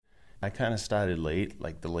I kind of started late,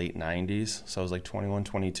 like the late 90s. So I was like 21,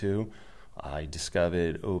 22. I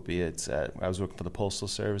discovered opiates I was working for the Postal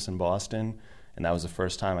Service in Boston, and that was the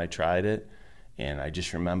first time I tried it. And I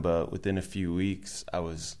just remember within a few weeks, I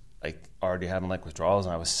was like already having like withdrawals,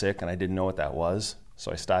 and I was sick, and I didn't know what that was.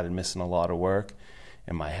 So I started missing a lot of work,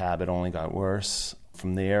 and my habit only got worse.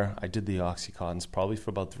 From there, I did the Oxycontins probably for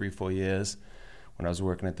about 3-4 years when I was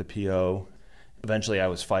working at the PO. Eventually, I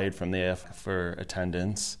was fired from there for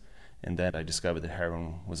attendance, and then I discovered that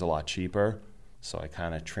heroin was a lot cheaper. So I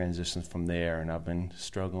kind of transitioned from there, and I've been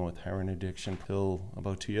struggling with heroin addiction till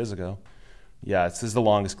about 2 years ago. Yeah, this is the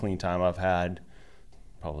longest clean time I've had,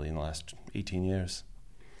 probably in the last 18 years.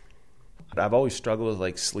 I've always struggled with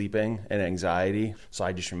like sleeping and anxiety, so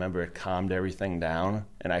I just remember it calmed everything down,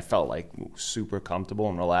 and I felt like super comfortable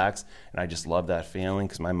and relaxed, and I just love that feeling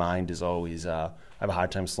because my mind is always, I have a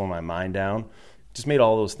hard time slowing my mind down. Just made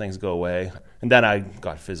all those things go away, and then I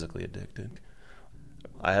got physically addicted.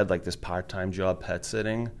 I had like this part-time job pet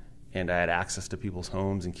sitting, and I had access to people's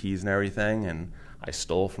homes and keys and everything, and I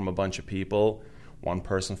stole from a bunch of people. One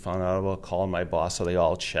person found out about it, called my boss, so they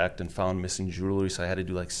all checked and found missing jewelry, so I had to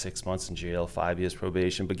do like 6 months in jail, 5 years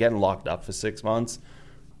probation. But getting locked up for 6 months,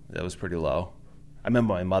 that was pretty low. I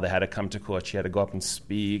remember my mother had to come to court. She had to go up and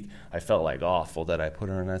speak. I felt like awful that I put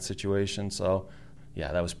her in that situation. So,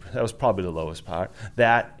 yeah, that was probably the lowest part.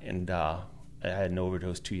 That and I had an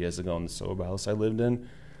overdose 2 years ago in the sober house I lived in.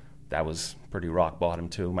 That was pretty rock bottom,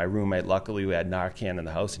 too. My roommate, luckily, we had Narcan in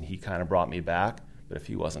the house, and he kind of brought me back. But if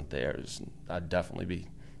he wasn't there, I'd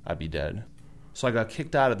be dead. So I got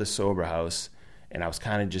kicked out of the sober house, and I was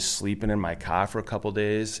kind of just sleeping in my car for a couple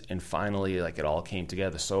days, and finally, like, it all came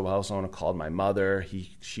together. The sober house owner called my mother.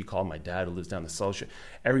 She called my dad, who lives down the south.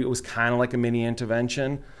 It was kind of like a mini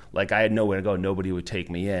intervention. Like, I had nowhere to go. Nobody would take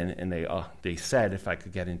me in, and they said if I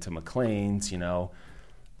could get into McLean's, I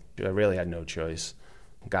really had no choice.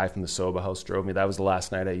 A guy from the sober house drove me. That was the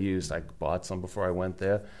last night I used. I bought some before I went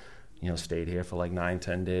there. Stayed here for like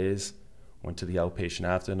 9-10 days, went to the outpatient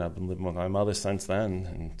after, and I've been living with my mother since then.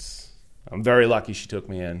 And I'm very lucky she took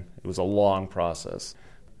me in. It was a long process.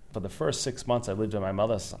 For the first 6 months I lived with my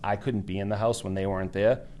mother, I couldn't be in the house when they weren't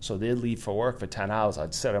there. So they'd leave for work for 10 hours.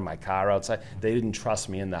 I'd sit in my car outside. They didn't trust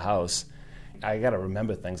me in the house. I got to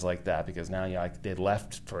remember things like that because now they'd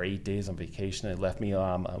left for 8 days on vacation. They left me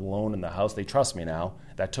alone in the house. They trust me now.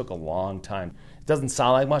 That took a long time. It doesn't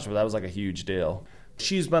sound like much, but that was like a huge deal.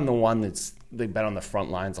 She's been the one they've been on the front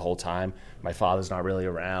lines the whole time. My father's not really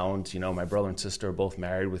around. My brother and sister are both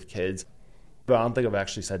married with kids. But I don't think I've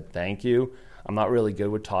actually said thank you. I'm not really good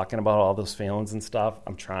with talking about all those feelings and stuff.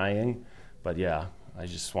 I'm trying. But yeah, I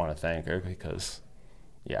just want to thank her because,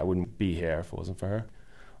 I wouldn't be here if it wasn't for her.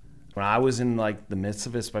 When I was in like the midst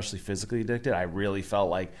of it, especially physically addicted, I really felt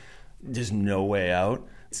like there's no way out.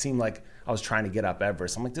 It seemed like I was trying to get up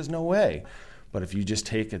Everest. I'm like, there's no way. But if you just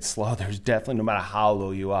take it slow, there's definitely, no matter how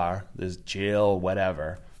low you are, there's jail,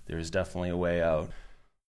 whatever, there's definitely a way out.